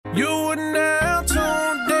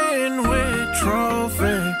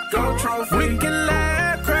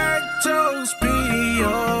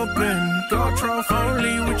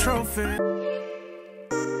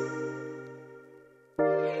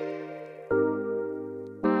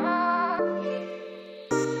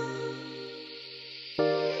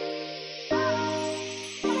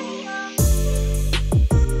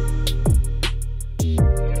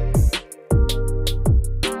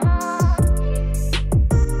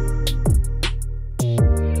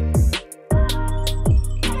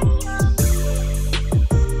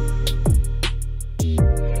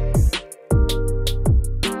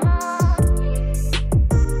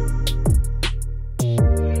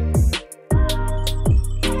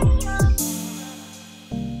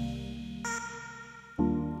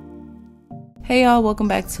Hey y'all, welcome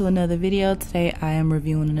back to another video. Today I am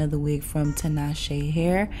reviewing another wig from Tinashe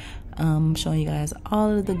Hair. I'm showing you guys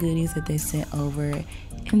all of the goodies that they sent over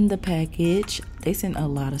in the package. They sent a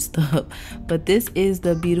lot of stuff, but this is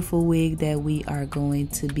the beautiful wig that we are going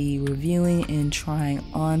to be reviewing and trying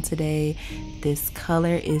on today. This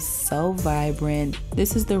color is so vibrant.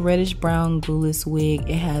 This is the reddish brown glueless wig.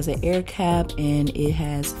 It has an air cap and it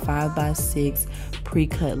has 5x6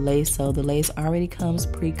 pre-cut lace, so the lace already comes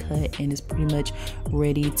pre-cut and is pretty much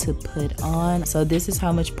ready to put on. So this is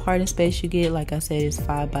how much parting space you get. Like I said, it's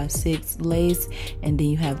 5x6 lace, and then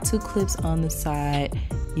you have 2 clips on the side,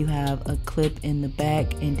 you have a clip in the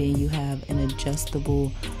back, and then you have an adjustable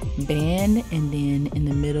band, and then in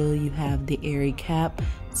the middle you have the airy cap,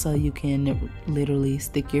 so you can literally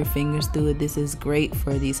stick your fingers through it. This is great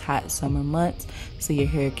for these hot summer months, so your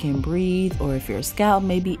hair can breathe, or if your scalp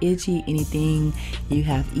may be itchy, anything, you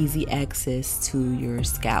have easy access to your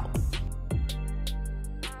scalp.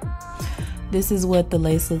 This is what the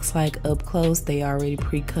lace looks like up close. They already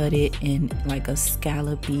pre-cut it in like a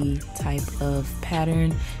scallopy type of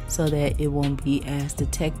pattern so that it won't be as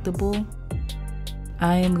detectable.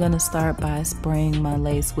 I am going to start by spraying my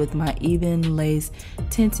lace with my even lace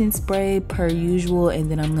tinting spray per usual,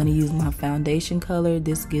 and then I'm going to use my foundation color.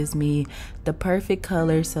 This gives me the perfect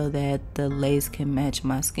color so that the lace can match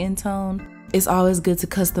my skin tone. It's always good to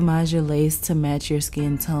customize your lace to match your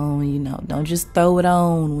skin tone. You know, don't just throw it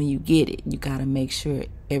on when you get it. You got to make sure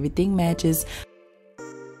everything matches.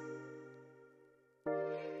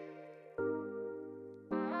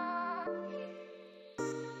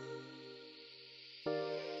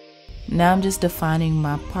 Now I'm just defining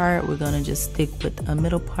my part. We're gonna just stick with a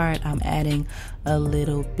middle part. I'm adding a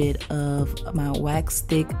little bit of my wax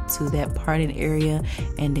stick to that parting area,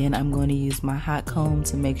 and then I'm going to use my hot comb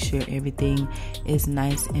to make sure everything is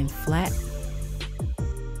nice and flat.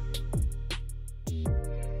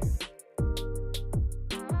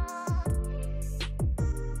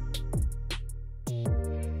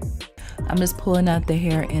 I'm just pulling out the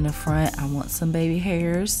hair in the front. I want some baby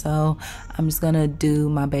hairs, so I'm just gonna do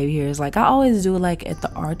my baby hairs like I always do, like at the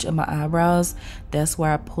arch of my eyebrows. That's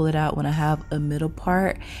where I pull it out when I have a middle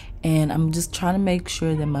part, and I'm just trying to make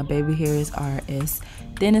sure that my baby hairs are as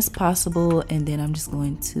thin as possible, and then I'm just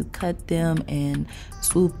going to cut them and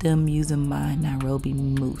swoop them using my Nairobi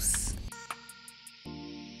mousse.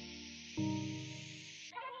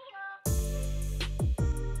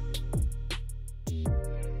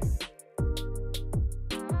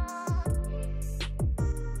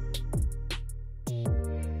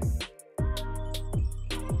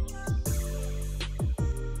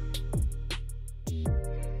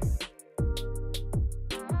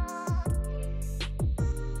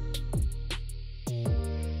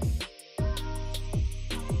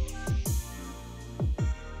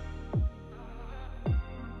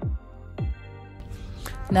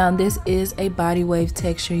 Now this is a body wave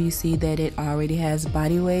texture. You see that it already has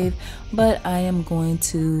body wave, but I am going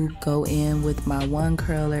to go in with my one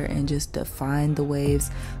curler and just define the waves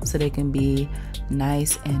so they can be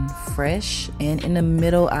nice and fresh. And in the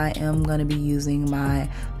middle I am going to be using my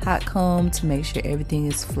hot comb to make sure everything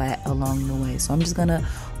is flat along the way. So I'm just gonna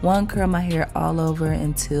one curl my hair all over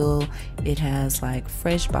until it has like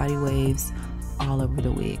fresh body waves all over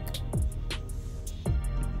the wig.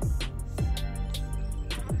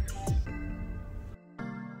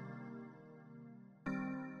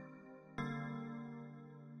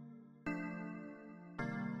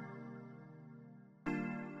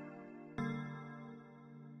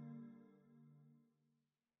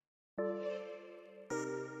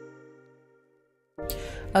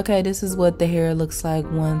 Okay, this is what the hair looks like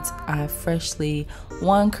once I freshly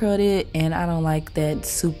one curled it, and I don't like that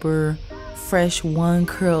super fresh one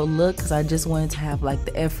curl look because I just wanted to have like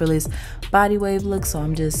the effortless body wave look. So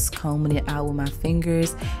I'm just combing it out with my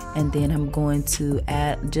fingers, and then I'm going to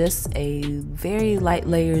add just a very light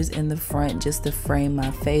layers in the front just to frame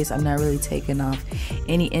my face. I'm not really taking off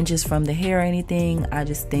any inches from the hair or anything. I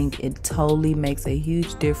just think it totally makes a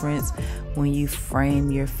huge difference when you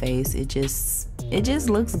frame your face. It just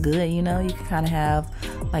looks good, you know. You can kind of have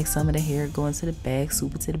like some of the hair going to the back,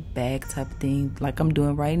 swoop it to the back type of thing, like I'm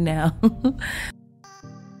doing right now.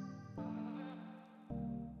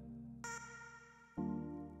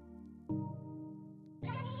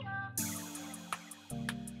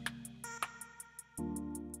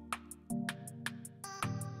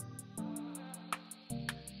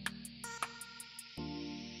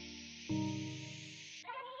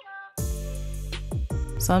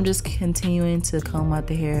 So I'm just continuing to comb out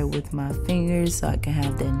the hair with my fingers so I can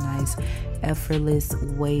have that nice effortless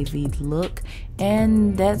wavy look.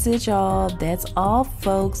 And that's it, y'all. That's all,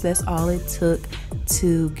 folks. That's all it took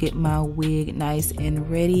to get my wig nice and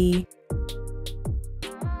ready.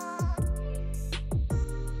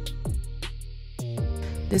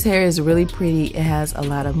 This hair is really pretty. It has a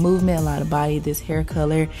lot of movement, a lot of body. This hair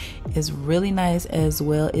color is really nice as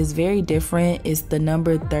well. It's very different. It's the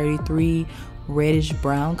number 33 reddish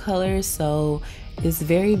brown color, so it's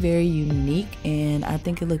very, very unique, and I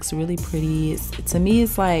think it looks really pretty. To me,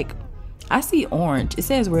 it's like, I see orange. It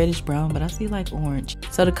says reddish brown, but I see like orange.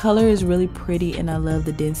 So the color is really pretty, and I love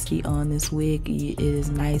the density on this wig. It is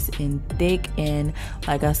nice and thick, and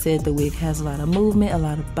like I said, the wig has a lot of movement, a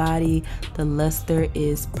lot of body. The luster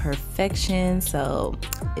is perfection, so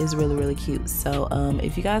it's really, really cute. So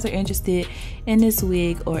if you guys are interested in this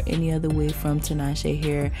wig or any other wig from Tinashe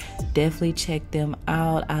Hair, definitely check them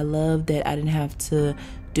out. I love that I didn't have to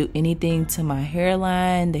do anything to my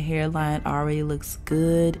hairline. The hairline already looks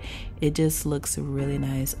good. It just looks really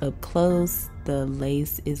nice up close. The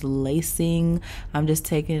lace is lacing. I'm just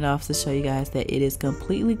taking it off to show you guys that it is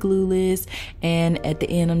completely glueless. And at the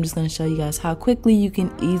end, I'm just going to show you guys how quickly you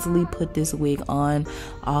can easily put this wig on.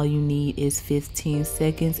 All you need is 15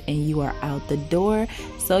 seconds and you are out the door.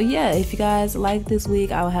 So yeah, if you guys like this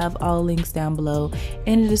wig, I'll have all links down below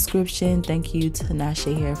in the description. Thank you to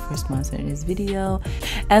Tinashe Hair for sponsoring this video.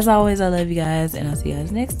 As always, I love you guys, and I'll see you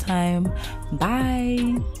guys next time.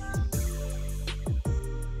 Bye.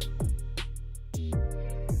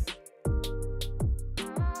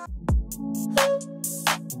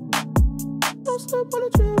 Step on the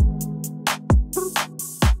trip.